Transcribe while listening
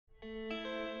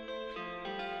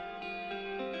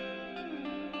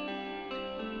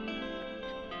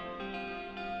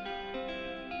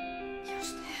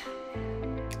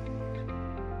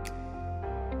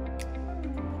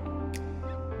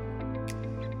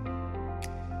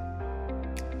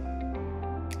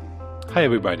Hi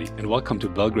everybody and welcome to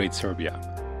Belgrade, Serbia.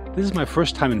 This is my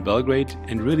first time in Belgrade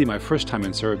and really my first time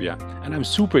in Serbia, and I'm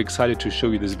super excited to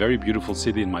show you this very beautiful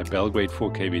city in my Belgrade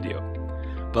 4K video.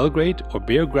 Belgrade, or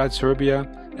Beograd Serbia,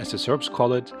 as the Serbs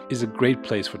call it, is a great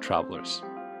place for travelers.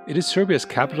 It is Serbia's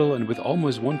capital and with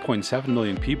almost 1.7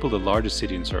 million people the largest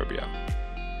city in Serbia.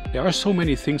 There are so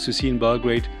many things to see in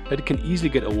Belgrade that it can easily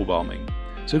get overwhelming.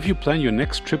 So if you plan your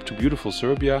next trip to beautiful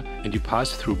Serbia and you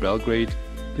pass through Belgrade,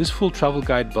 this full travel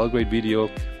guide Belgrade video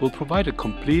will provide a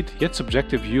complete yet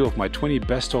subjective view of my 20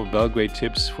 best of Belgrade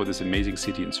tips for this amazing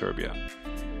city in Serbia.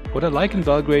 What I like in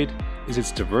Belgrade is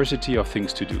its diversity of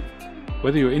things to do.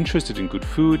 Whether you're interested in good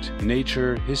food,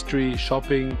 nature, history,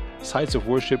 shopping, sites of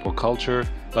worship or culture,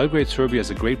 Belgrade, Serbia is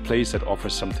a great place that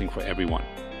offers something for everyone.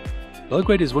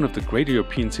 Belgrade is one of the great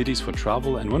European cities for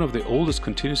travel and one of the oldest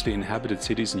continuously inhabited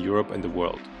cities in Europe and the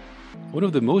world. One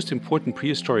of the most important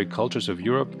prehistoric cultures of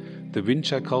Europe, the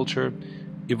Vinča culture,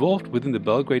 evolved within the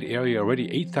Belgrade area already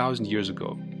 8,000 years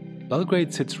ago.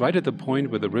 Belgrade sits right at the point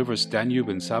where the rivers Danube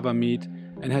and Sava meet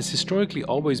and has historically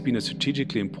always been a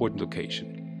strategically important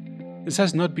location. This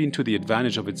has not been to the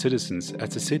advantage of its citizens, as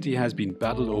the city has been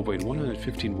battled over in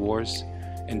 115 wars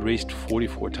and razed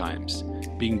 44 times,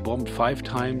 being bombed 5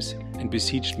 times and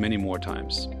besieged many more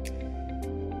times.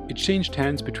 It changed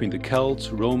hands between the Celts,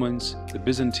 Romans, the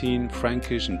Byzantine,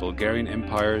 Frankish and Bulgarian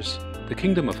empires, the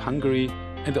Kingdom of Hungary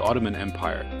and the Ottoman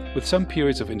Empire, with some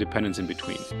periods of independence in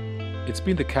between. It's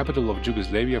been the capital of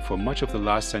Yugoslavia for much of the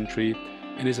last century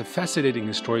and is a fascinating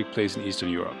historic place in Eastern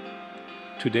Europe.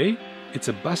 Today, it's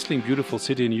a bustling, beautiful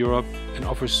city in Europe and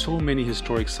offers so many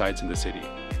historic sites in the city.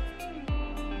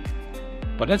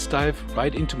 But let's dive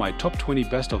right into my top 20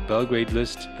 best of Belgrade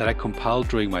list that I compiled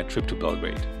during my trip to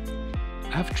Belgrade.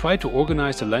 I have tried to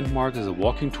organize the landmarks as a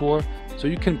walking tour so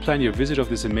you can plan your visit of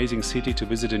this amazing city to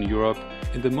visit in Europe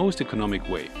in the most economic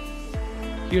way.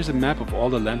 Here's a map of all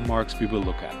the landmarks we will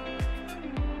look at.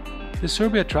 The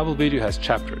Serbia travel video has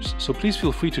chapters, so please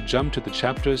feel free to jump to the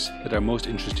chapters that are most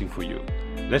interesting for you.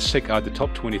 Let's check out the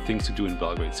top 20 things to do in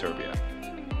Belgrade, Serbia.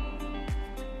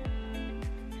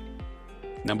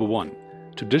 Number 1.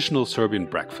 Traditional Serbian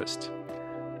breakfast.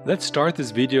 Let's start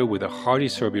this video with a hearty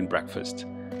Serbian breakfast.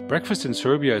 Breakfast in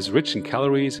Serbia is rich in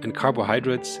calories and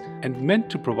carbohydrates and meant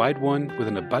to provide one with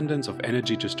an abundance of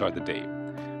energy to start the day.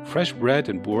 Fresh bread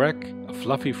and beǒɡrad, a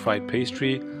fluffy fried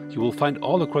pastry you will find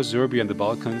all across Serbia and the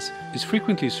Balkans, is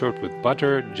frequently served with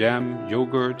butter, jam,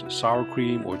 yogurt, sour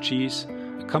cream or cheese,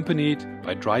 accompanied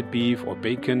by dried beef or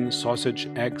bacon, sausage,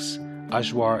 eggs,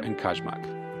 ajvar and kajmak.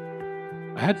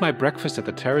 I had my breakfast at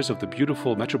the terrace of the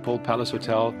beautiful Metropole Palace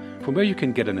Hotel, from where you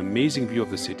can get an amazing view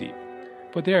of the city.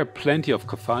 But there are plenty of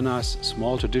kafanas,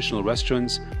 small traditional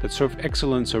restaurants that serve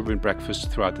excellent Serbian breakfast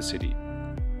throughout the city.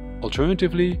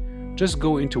 Alternatively, just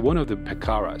go into one of the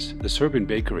pekaras, the Serbian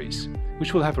bakeries,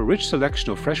 which will have a rich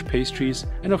selection of fresh pastries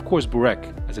and of course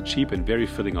beǒɡrad as a cheap and very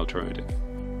filling alternative.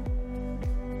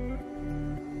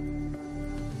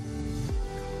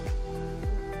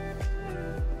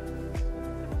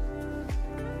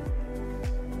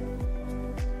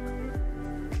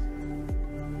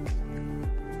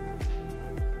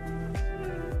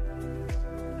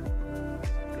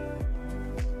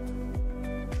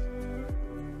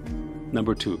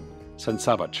 Number 2. St.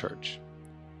 Sava Church.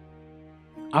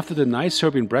 After the nice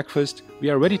Serbian breakfast, we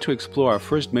are ready to explore our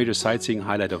first major sightseeing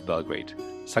highlight of Belgrade,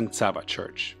 St. Sava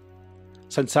Church.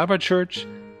 St. Sava Church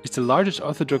is the largest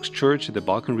Orthodox church in the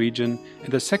Balkan region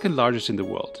and the second largest in the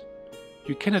world.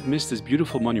 You cannot miss this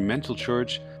beautiful monumental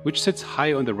church, which sits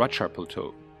high on the Račar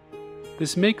Plateau.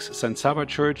 This makes St. Sava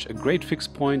Church a great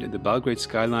fixed point in the Belgrade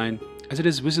skyline, as it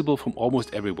is visible from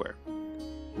almost everywhere.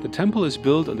 The temple is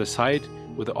built on the site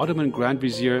where the Ottoman Grand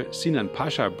Vizier Sinan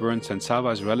Pasha burned St.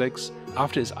 Sava's relics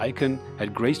after his icon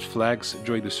had graced flags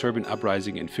during the Serbian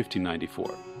uprising in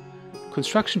 1594.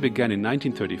 Construction began in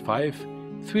 1935,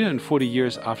 340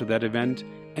 years after that event,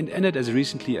 and ended as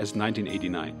recently as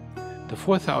 1989. The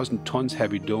 4,000 tons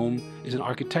heavy dome is an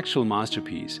architectural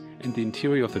masterpiece, and the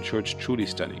interior of the church truly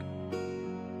stunning.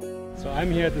 So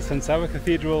I'm here at the St. Sava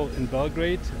Cathedral in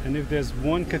Belgrade, and if there's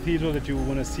one cathedral that you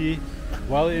want to see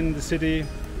while in the city,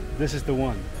 this is the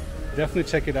one. Definitely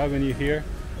check it out when you're here.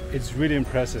 It's really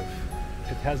impressive.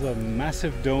 It has a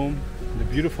massive dome and a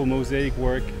beautiful mosaic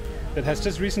work that has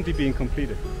just recently been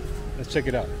completed. Let's check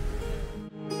it out.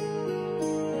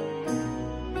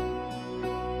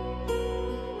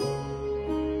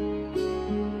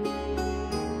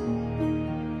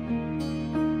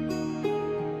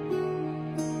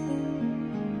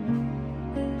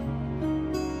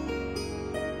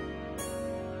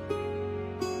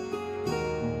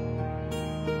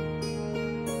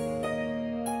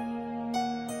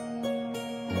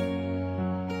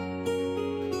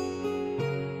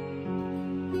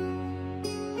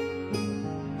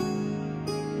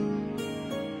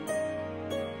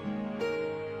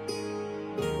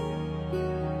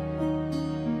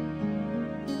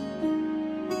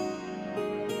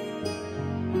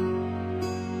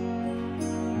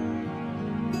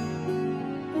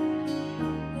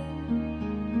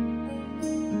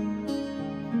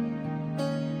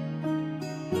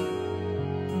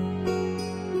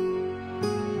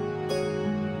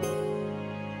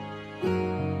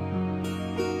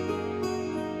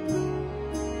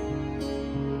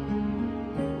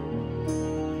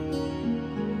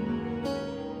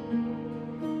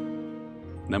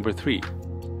 Number 3.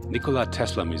 Nikola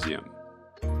Tesla Museum.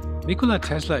 Nikola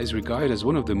Tesla is regarded as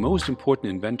one of the most important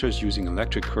inventors using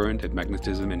electric current and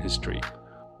magnetism in history.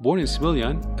 Born in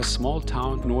Smiljan, a small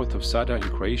town north of Zadar in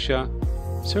Croatia,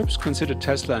 Serbs consider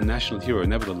Tesla a national hero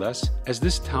nevertheless, as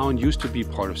this town used to be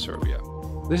part of Serbia.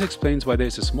 This explains why there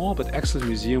is a small but excellent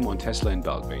museum on Tesla in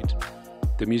Belgrade.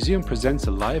 The museum presents the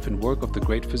life and work of the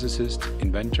great physicist,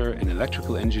 inventor and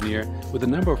electrical engineer with a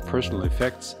number of personal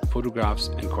effects, photographs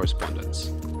and correspondence.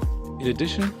 In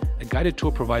addition, a guided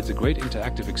tour provides a great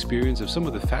interactive experience of some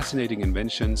of the fascinating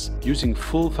inventions using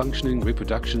full functioning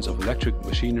reproductions of electric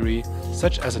machinery,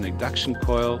 such as an induction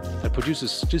coil that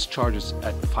produces discharges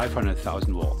at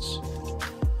 500,000 volts.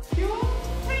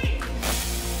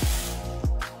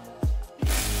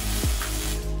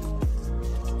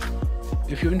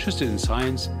 If you're interested in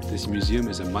science, this museum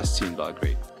is a must-see in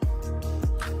Belgrade.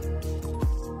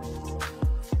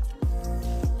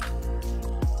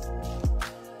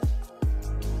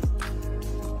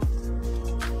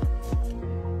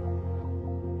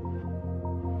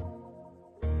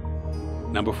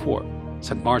 Number 4.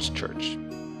 St. Mark's Church.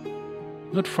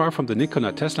 Not far from the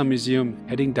Nikola Tesla Museum,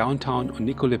 heading downtown on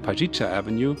Nikole Pajića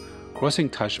Avenue, crossing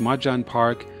Tashmajan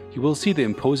Park, you will see the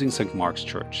imposing St. Mark's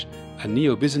Church, a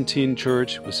Neo-Byzantine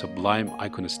church with sublime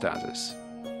iconostasis.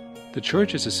 The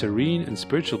church is a serene and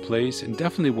spiritual place and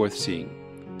definitely worth seeing.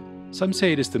 Some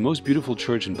say it is the most beautiful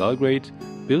church in Belgrade,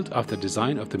 built after the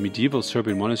design of the medieval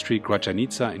Serbian monastery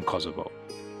Gračanica in Kosovo.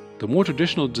 The more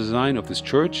traditional design of this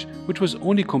church, which was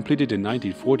only completed in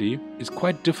 1940, is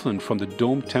quite different from the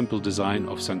domed temple design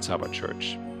of St. Sava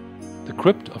Church. The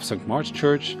crypt of St. Mark's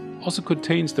Church also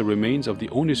contains the remains of the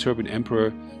only Serbian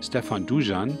emperor Stefan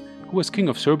Dujan, who was king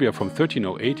of Serbia from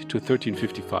 1308 to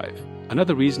 1355.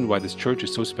 Another reason why this church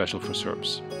is so special for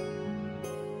Serbs.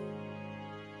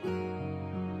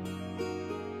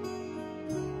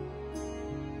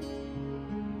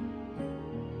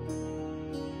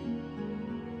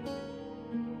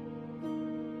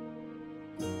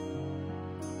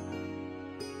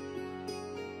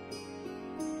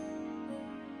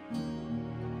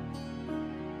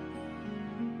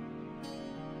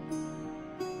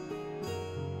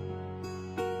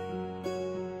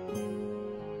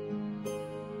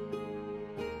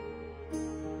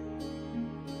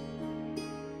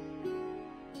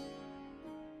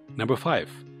 Number 5.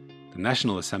 The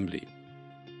National Assembly.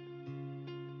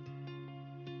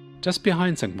 Just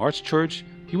behind St. Mark's Church,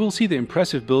 you will see the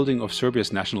impressive building of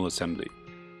Serbia's National Assembly.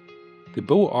 The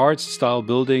beǒɡrad style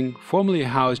building formerly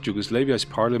housed Yugoslavia's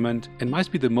parliament and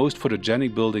might be the most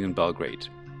photogenic building in Belgrade.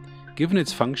 Given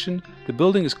its function, the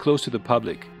building is closed to the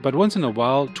public, but once in a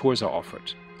while tours are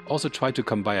offered. Also try to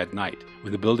come by at night,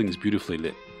 when the building is beautifully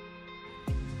lit.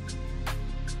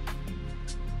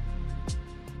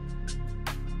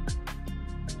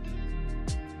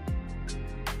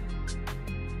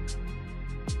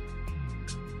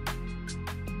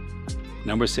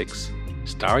 Number 6.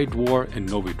 Stari Dvor and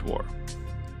Novi Dvor.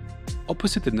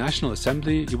 Opposite the National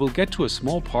Assembly, you will get to a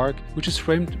small park which is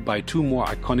framed by two more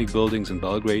iconic buildings in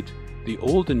Belgrade, the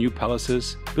old and new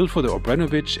palaces built for the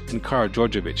Obrenović and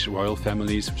Karađorđević royal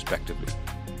families respectively.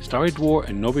 Stari Dvor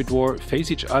and Novi Dvor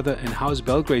face each other and house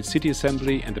Belgrade City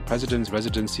Assembly and the President's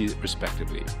residency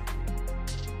respectively.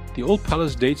 The old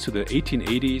palace dates to the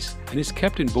 1880s and is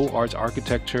kept in beǒɡrad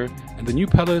architecture, and the new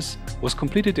palace was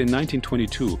completed in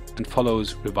 1922 and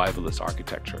follows revivalist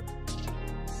architecture.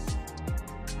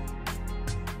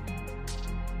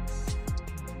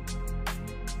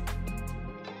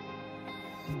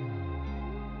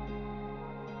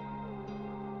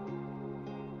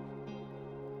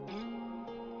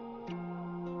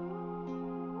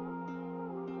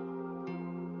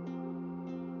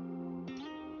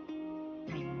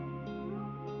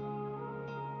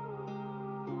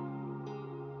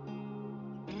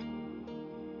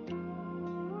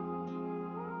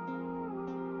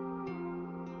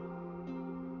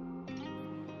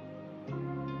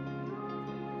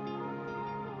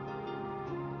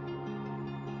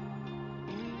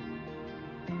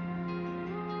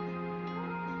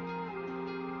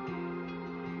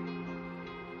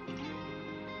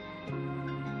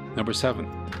 Number 7.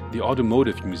 The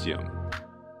Automotive Museum.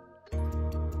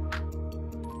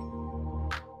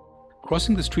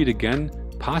 Crossing the street again,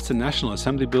 past the National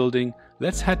Assembly building,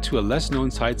 let's head to a less-known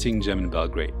sightseeing gem in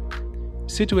Belgrade.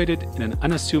 Situated in an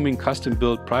unassuming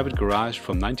custom-built private garage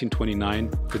from 1929,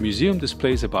 the museum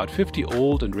displays about 50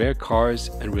 old and rare cars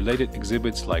and related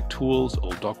exhibits like tools,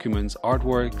 old documents,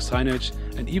 artwork, signage,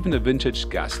 and even a vintage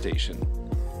gas station.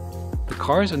 The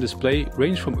cars on display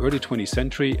range from early 20th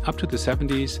century up to the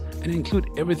 70s and include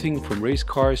everything from race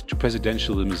cars to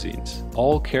presidential limousines,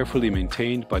 all carefully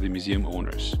maintained by the museum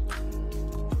owners.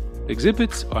 The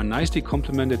exhibits are nicely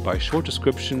complemented by short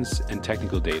descriptions and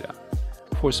technical data.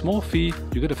 For a small fee,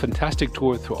 you get a fantastic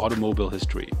tour through automobile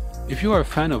history. If you are a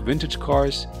fan of vintage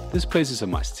cars, this place is a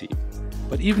must-see.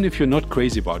 But even if you're not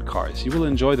crazy about cars, you will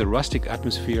enjoy the rustic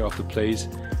atmosphere of the place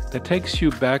that takes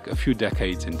you back a few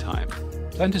decades in time.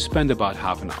 Plan to spend about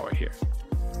half an hour here.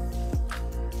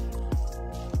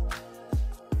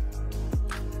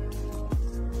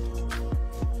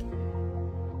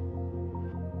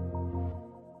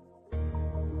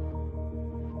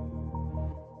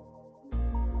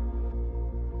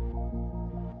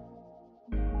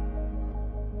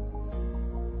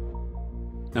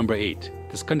 Number 8.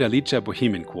 The Skandalica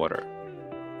Bohemian Quarter.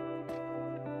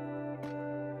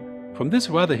 From this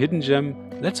rather hidden gem,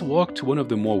 let's walk to one of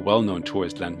the more well-known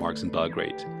tourist landmarks in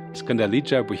Belgrade,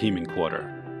 Skandalica Bohemian Quarter.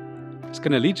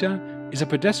 Skandalica is a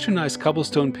pedestrianized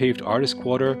cobblestone paved artist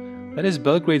quarter that is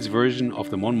Belgrade's version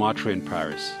of the Montmartre in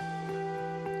Paris.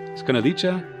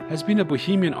 Skandalica has been a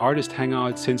bohemian artist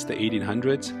hangout since the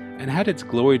 1800s and had its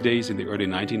glory days in the early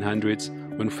 1900s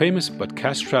when famous but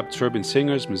cash-strapped Serbian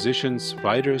singers, musicians,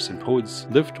 writers and poets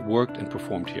lived, worked and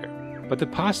performed here. But the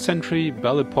past century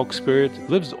Belle Epoque spirit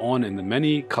lives on in the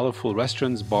many colorful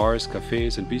restaurants, bars,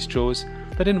 cafes and bistros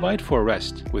that invite for a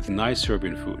rest with nice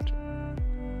Serbian food.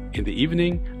 In the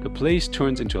evening, the place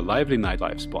turns into a lively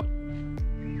nightlife spot.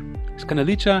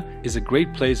 Skandalica is a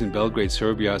great place in Belgrade,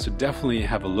 Serbia, so definitely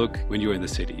have a look when you're in the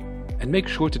city. And make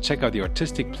sure to check out the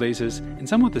artistic places in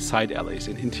some of the side alleys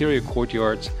and interior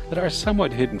courtyards that are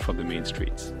somewhat hidden from the main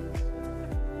streets.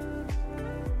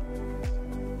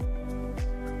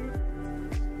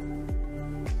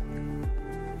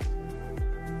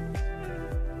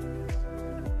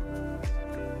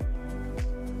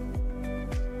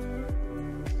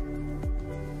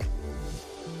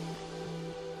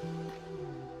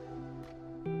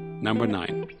 Number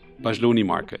 9. Bajloni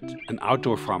Market, an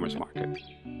outdoor farmers market.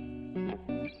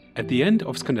 At the end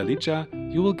of Skandalica,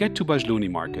 you will get to Bajloni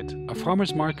Market, a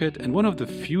farmers market and one of the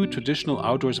few traditional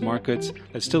outdoors markets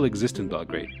that still exist in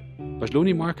Belgrade.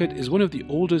 Bajloni Market is one of the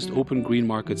oldest open green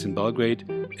markets in Belgrade,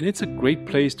 and it's a great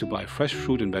place to buy fresh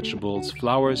fruit and vegetables,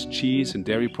 flowers, cheese and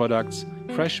dairy products,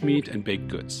 fresh meat and baked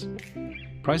goods.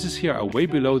 Prices here are way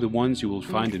below the ones you will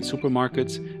find in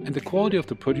supermarkets, and the quality of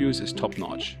the produce is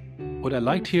top-notch. What I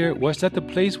liked here was that the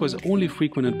place was only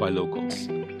frequented by locals.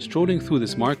 Strolling through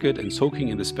this market and soaking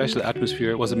in the special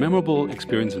atmosphere was a memorable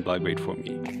experience in Belgrade for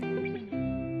me.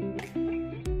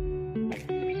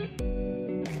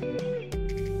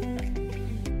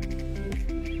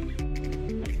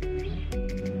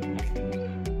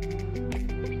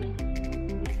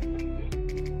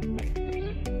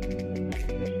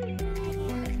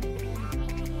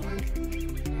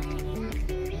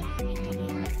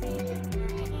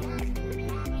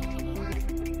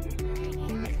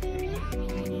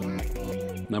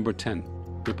 Number 10.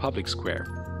 Republic Square.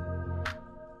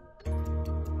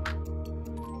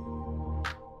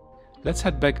 Let's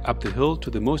head back up the hill to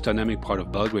the most dynamic part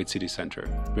of Belgrade city center,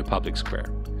 Republic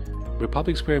Square.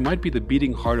 Republic Square might be the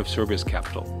beating heart of Serbia's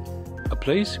capital. A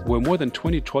place where more than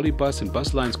 20 trolley bus and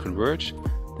bus lines converge,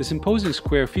 this imposing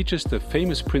square features the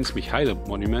famous Prince Mihailo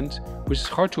monument, which is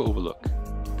hard to overlook.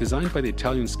 Designed by the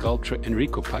Italian sculptor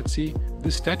Enrico Pazzi,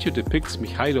 this statue depicts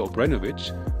Mihailo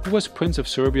Obrenović, who was Prince of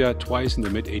Serbia twice in the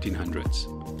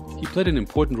mid-1800s. He played an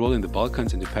important role in the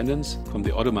Balkans' independence from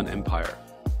the Ottoman Empire.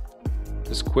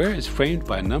 The square is framed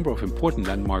by a number of important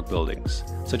landmark buildings,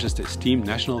 such as the esteemed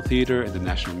National Theatre and the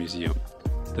National Museum.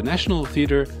 The National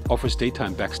Theatre offers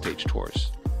daytime backstage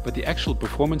tours, but the actual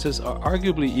performances are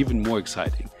arguably even more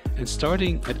exciting, and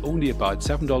starting at only about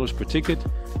 $7 per ticket,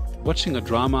 watching a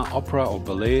drama, opera or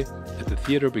ballet at the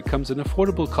theatre becomes an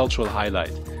affordable cultural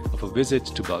highlight of a visit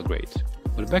to Belgrade.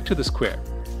 But back to the square.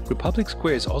 Republic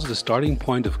Square is also the starting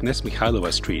point of Knez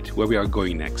Mihailova Street, where we are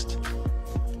going next.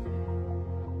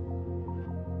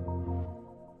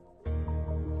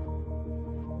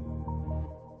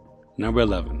 Number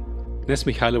 11. Knez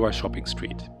Mihailova Shopping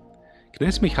Street.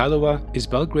 Knez Mihailova is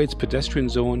Belgrade's pedestrian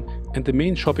zone and the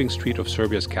main shopping street of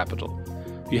Serbia's capital.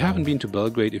 You haven't been to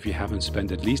Belgrade if you haven't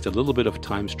spent at least a little bit of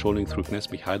time strolling through Knez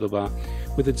Mihailova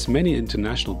with its many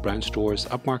international brand stores,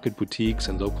 upmarket boutiques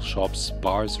and local shops,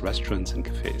 bars, restaurants and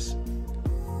cafes.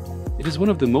 It is one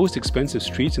of the most expensive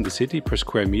streets in the city per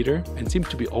square meter and seems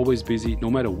to be always busy no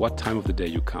matter what time of the day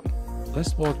you come.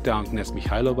 Let's walk down Knez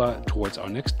Mihailova towards our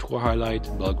next tour highlight,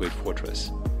 Belgrade Fortress.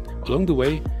 Along the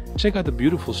way, check out the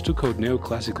beautiful stuccoed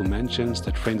neoclassical mansions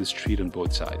that frame the street on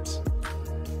both sides.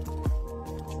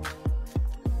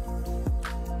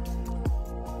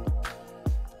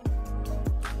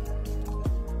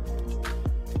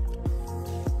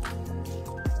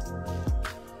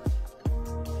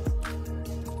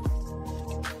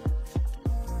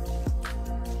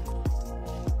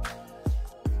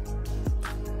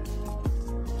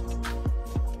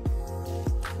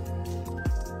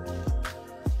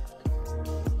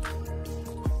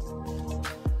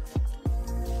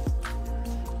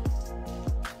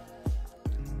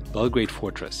 Belgrade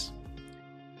Fortress.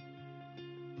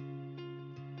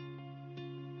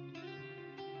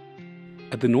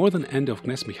 At the northern end of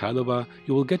Knez Mihailova,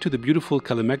 you will get to the beautiful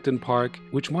Kalemegdan Park,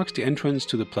 which marks the entrance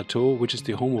to the plateau which is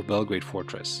the home of Belgrade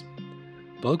Fortress.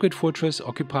 Belgrade Fortress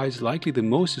occupies likely the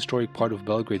most historic part of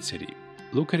Belgrade city.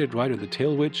 Located right on the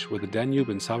tail which, where the Danube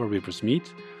and Sava rivers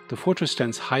meet, the fortress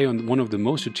stands high on one of the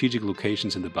most strategic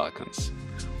locations in the Balkans.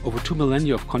 Over 2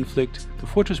 millennia of conflict, the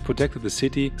fortress protected the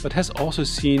city, but has also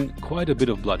seen quite a bit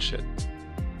of bloodshed.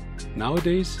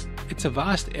 Nowadays, it's a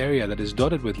vast area that is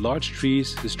dotted with large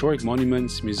trees, historic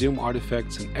monuments, museum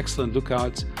artifacts and excellent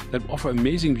lookouts that offer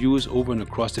amazing views over and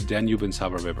across the Danube and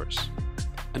Sava rivers.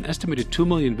 An estimated 2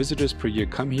 million visitors per year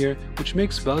come here, which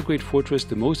makes Belgrade Fortress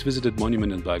the most visited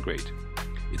monument in Belgrade.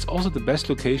 It's also the best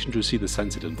location to see the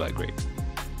sunset in Belgrade.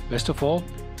 Best of all,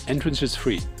 entrance is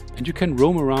free, and you can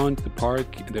roam around the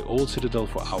park and the old citadel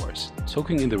for hours,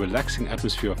 soaking in the relaxing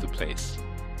atmosphere of the place.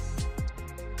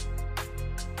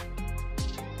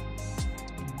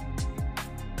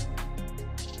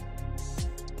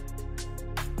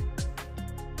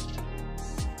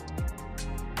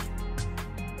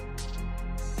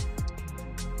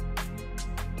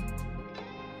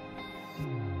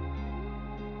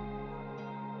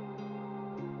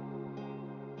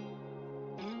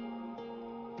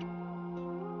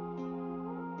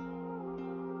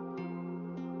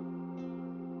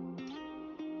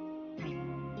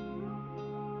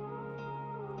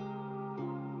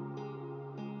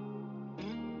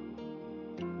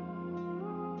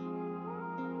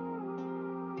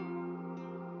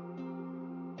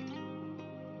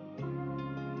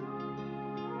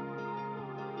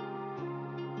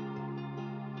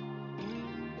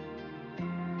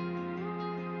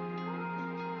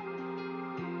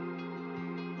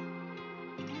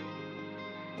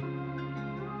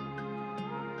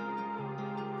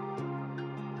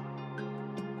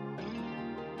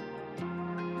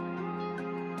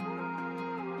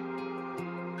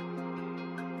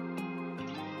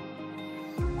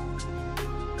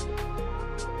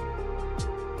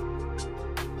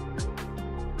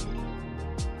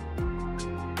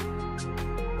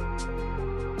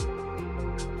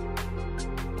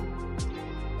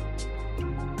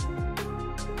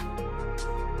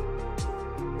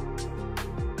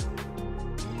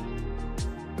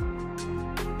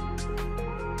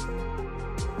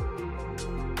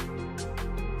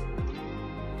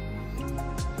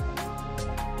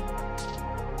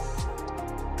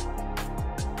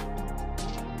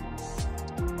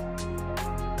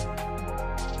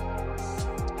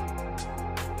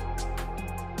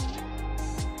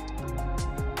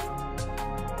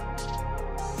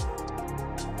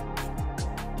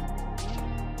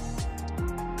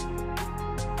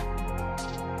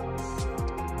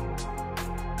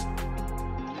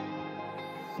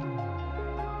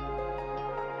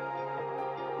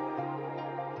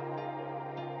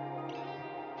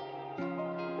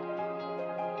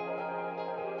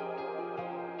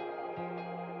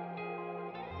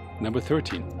 Number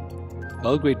 13.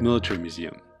 Belgrade Military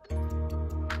Museum.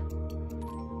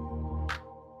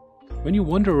 When you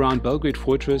wander around Belgrade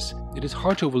Fortress, it is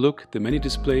hard to overlook the many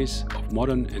displays of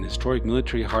modern and historic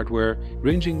military hardware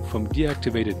ranging from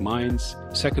deactivated mines,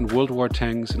 Second World War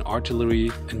tanks and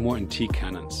artillery, and more antique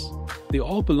cannons. They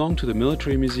all belong to the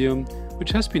Military Museum,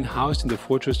 which has been housed in the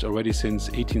fortress already since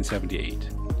 1878.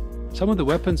 Some of the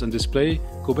weapons on display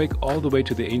go back all the way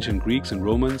to the ancient Greeks and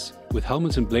Romans, with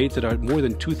helmets and blades that are more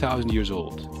than 2,000 years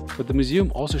old. But the museum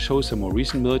also shows some more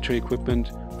recent military equipment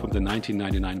from the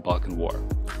 1999 Balkan War.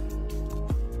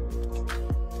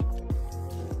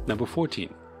 Number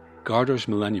 14. Gardosh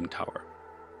Millennium Tower.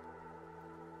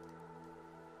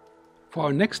 For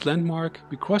our next landmark,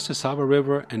 we cross the Sava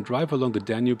River and drive along the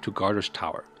Danube to Gardosh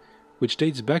Tower, which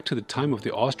dates back to the time of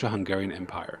the Austro-Hungarian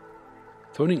Empire.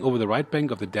 Throning over the right bank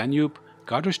of the Danube,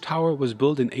 Gardosh Tower was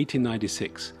built in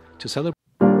 1896 to celebrate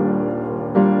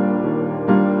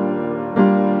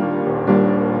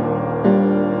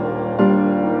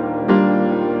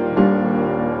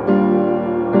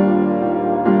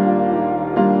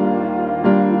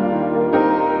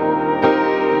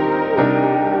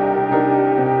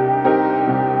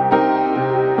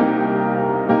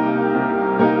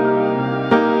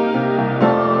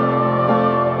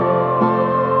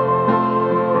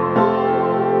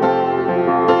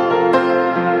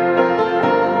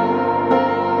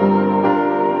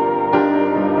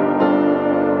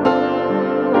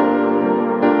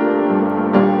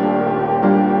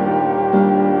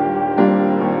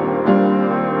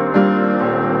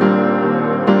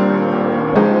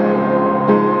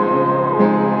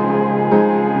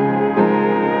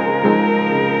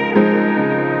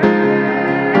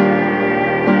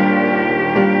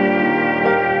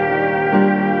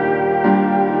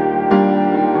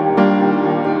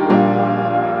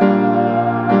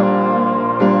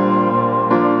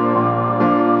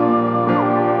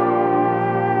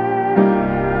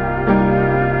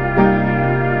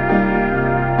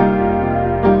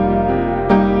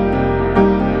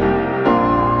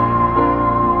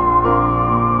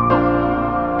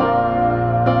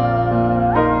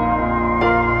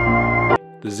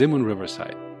Zemun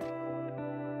riverside.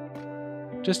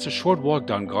 Just a short walk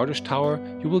down Gardish Tower,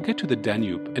 you will get to the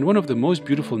Danube and one of the most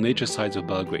beautiful nature sites of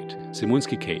Belgrade,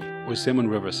 Zemunski Quay, or Zemun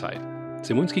Riverside.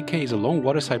 Zemunski Quay is a long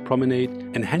waterside promenade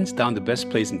and hands down the best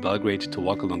place in Belgrade to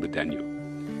walk along the Danube.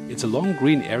 It's a long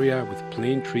green area with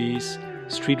plane trees,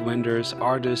 street vendors,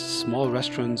 artists, small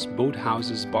restaurants, boat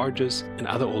houses, barges and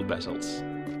other old vessels,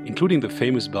 including the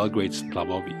famous Belgrade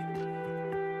splavovi.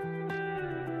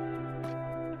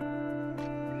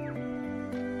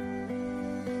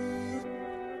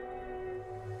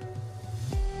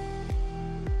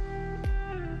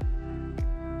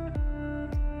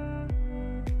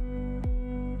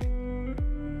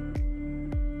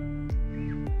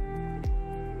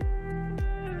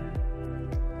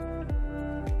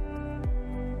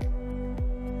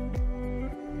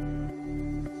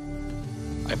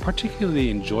 I particularly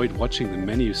enjoyed watching the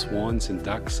many swans and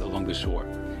ducks along the shore.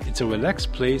 It's a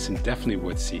relaxed place and definitely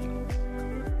worth seeing.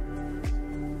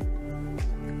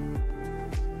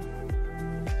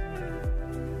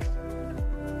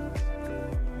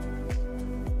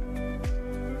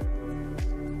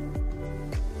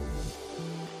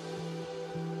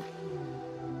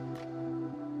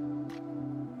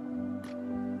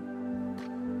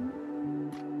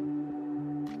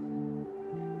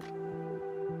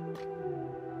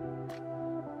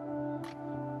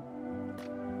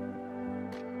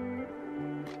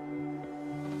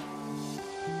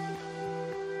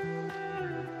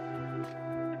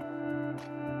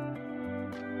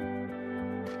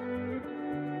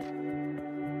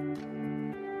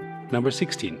 Number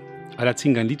 16.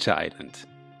 Aracinganlica Island.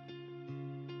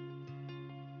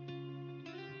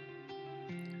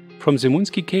 From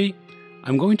Zemunski Quay,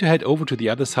 I'm going to head over to the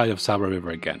other side of Sava River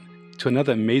again, to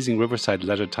another amazing riverside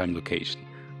leisure time location,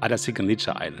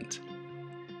 Aracinganlica Island.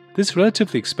 This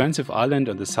relatively expansive island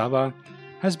on the Sava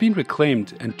has been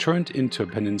reclaimed and turned into a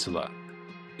peninsula.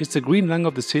 It's the green lung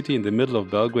of the city in the middle of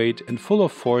Belgrade and full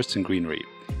of forests and greenery.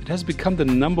 It has become the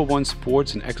 #1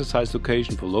 sports and exercise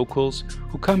location for locals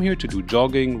who come here to do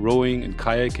jogging, rowing and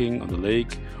kayaking on the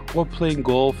lake or playing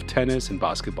golf, tennis and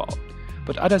basketball.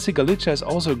 But Aracinganlica is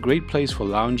also a great place for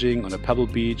lounging on a pebble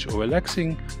beach or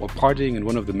relaxing or partying in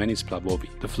one of the many splavovi,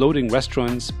 the floating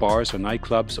restaurants, bars or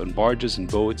nightclubs on barges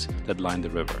and boats that line the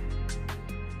river.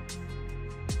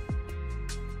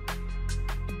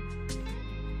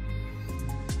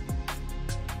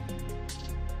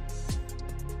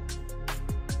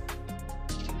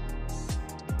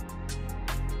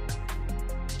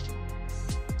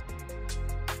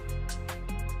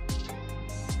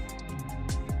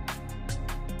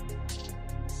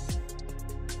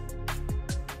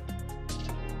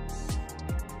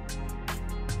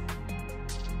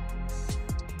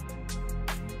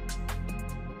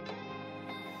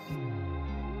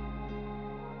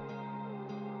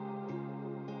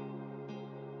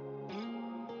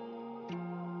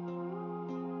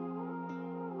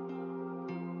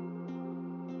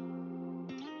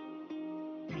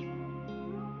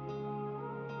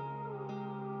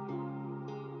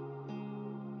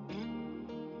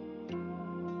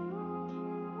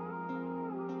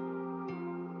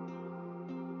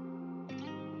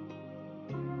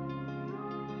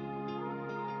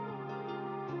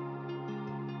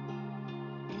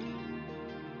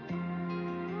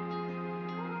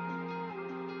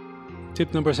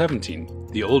 Tip number 17.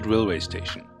 The old railway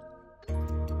station.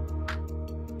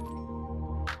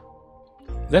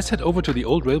 Let's head over to the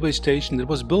old railway station that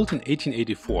was built in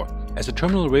 1884 as a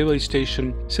terminal railway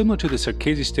station similar to the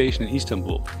Sarkezi station in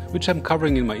Istanbul, which I'm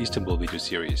covering in my Istanbul video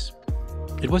series.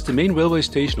 It was the main railway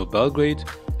station of Belgrade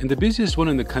and the busiest one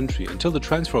in the country until the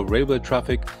transfer of railway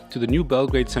traffic to the new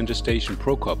Belgrade Center station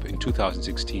Prokop in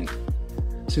 2016.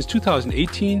 Since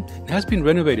 2018, it has been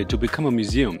renovated to become a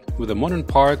museum with a modern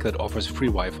park that offers free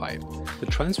Wi-Fi. The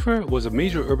transfer was a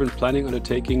major urban planning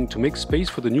undertaking to make space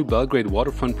for the new Belgrade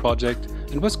waterfront project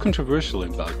and was controversial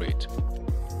in Belgrade.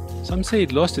 Some say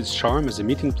it lost its charm as a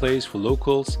meeting place for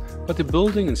locals, but the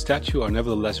building and statue are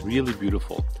nevertheless really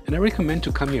beautiful, and I recommend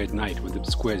to come here at night when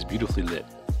the square is beautifully lit.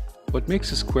 What makes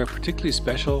the square particularly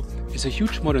special is a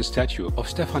huge modern statue of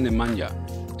Stefan Nemanja.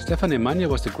 Stefan Nemanja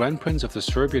was the Grand Prince of the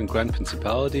Serbian Grand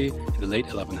Principality in the late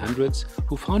 1100s,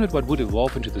 who founded what would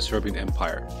evolve into the Serbian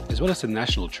Empire, as well as the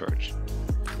National Church.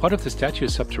 Part of the statue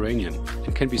is subterranean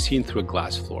and can be seen through a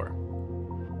glass floor.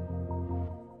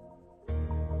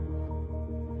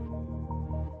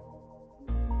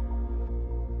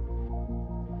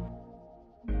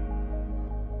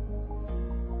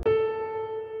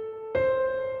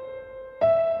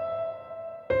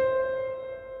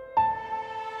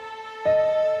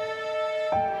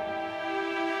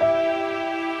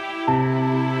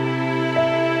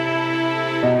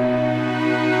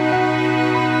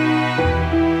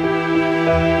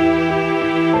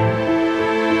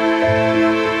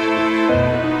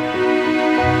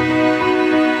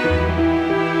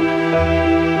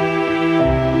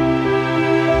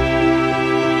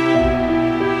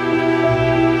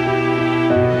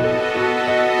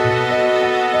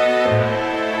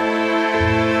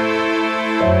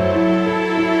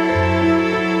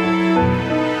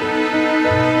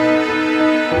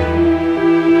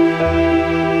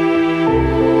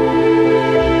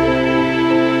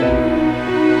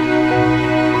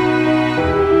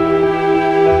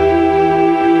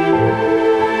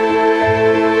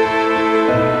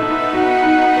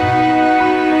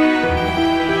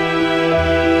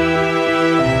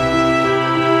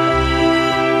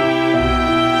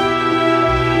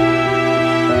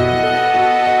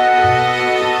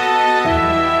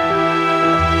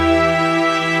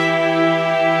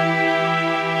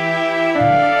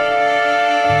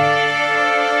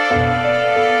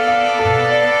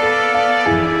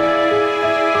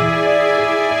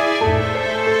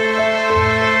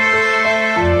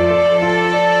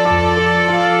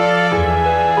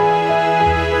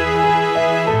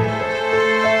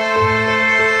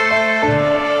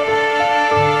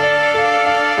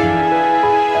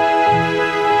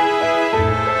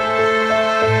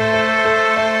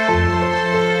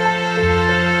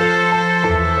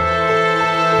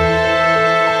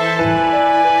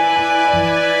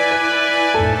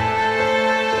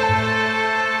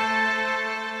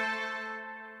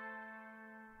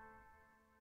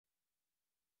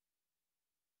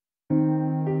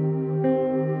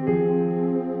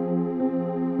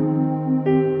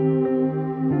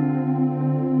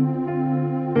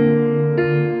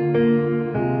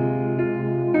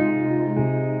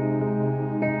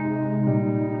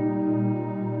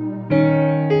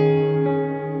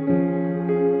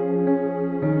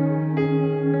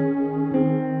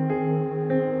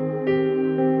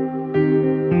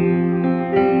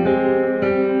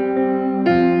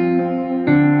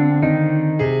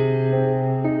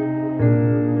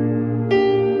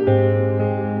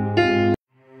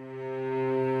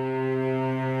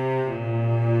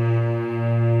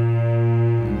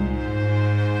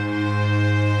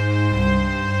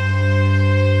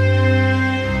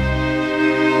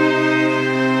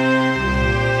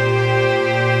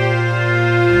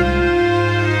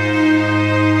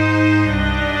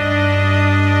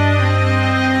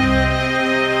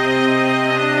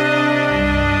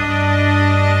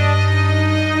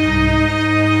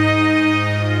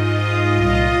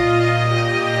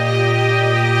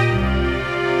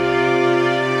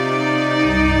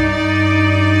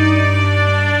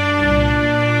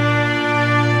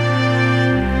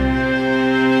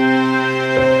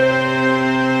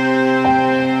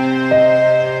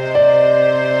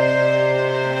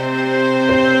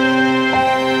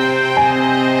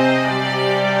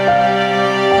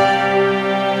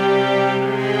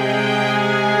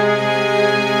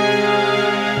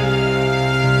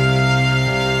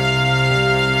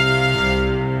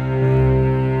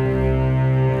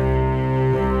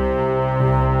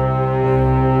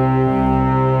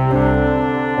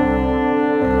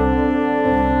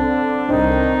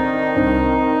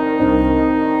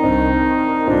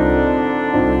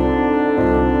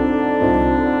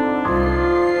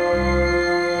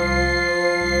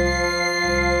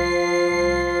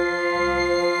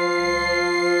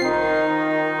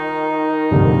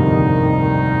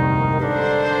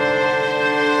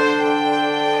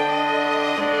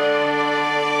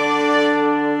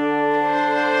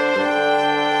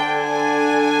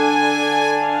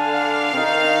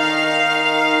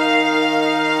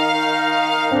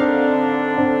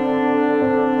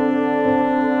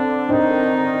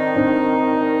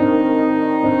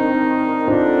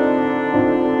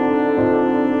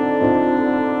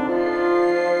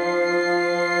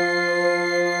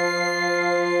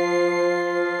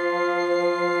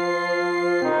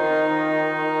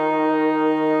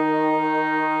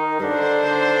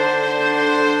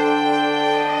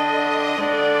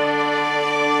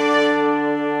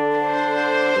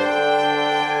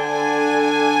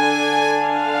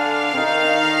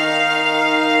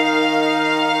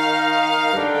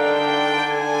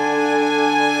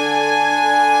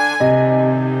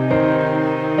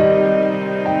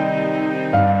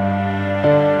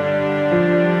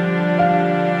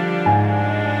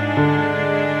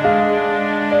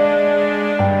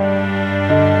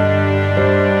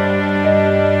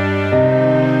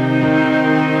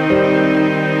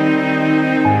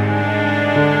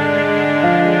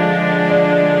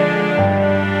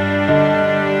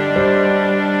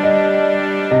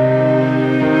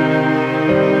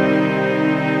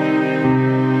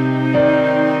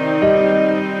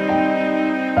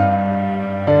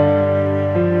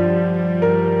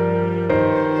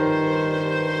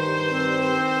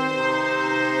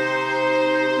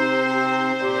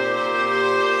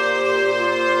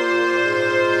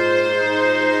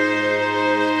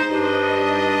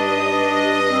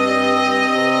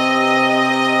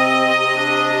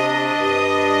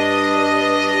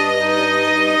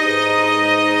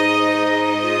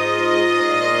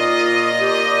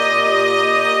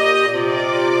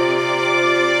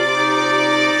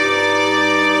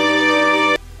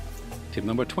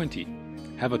 20.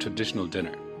 Have a traditional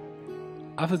dinner.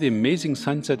 After the amazing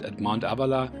sunset at Mount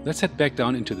Avala, let's head back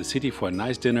down into the city for a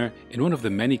nice dinner in one of the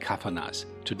many kafanas,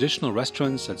 traditional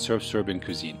restaurants that serve Serbian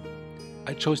cuisine.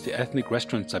 I chose the ethnic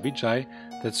restaurant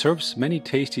Zavičaj that serves many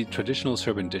tasty traditional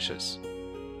Serbian dishes.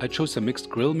 I chose some mixed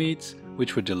grill meats,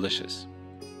 which were delicious.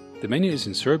 The menu is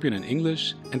in Serbian and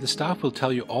English, and the staff will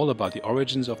tell you all about the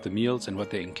origins of the meals and what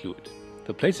they include.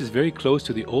 The place is very close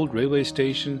to the old railway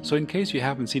station, so in case you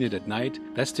haven't seen it at night,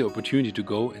 that's the opportunity to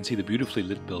go and see the beautifully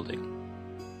lit building.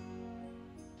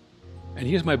 And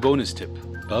here's my bonus tip: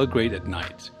 Belgrade at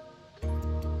night.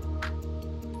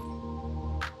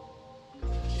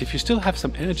 If you still have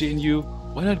some energy in you,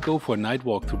 why not go for a night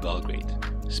walk through Belgrade?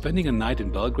 Spending a night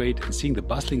in Belgrade and seeing the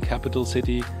bustling capital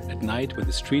city at night when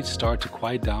the streets start to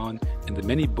quiet down and the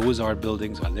many beaux-arts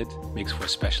buildings are lit makes for a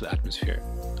special atmosphere.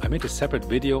 I made a separate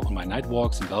video on my night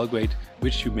walks in Belgrade,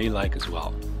 which you may like as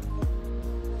well.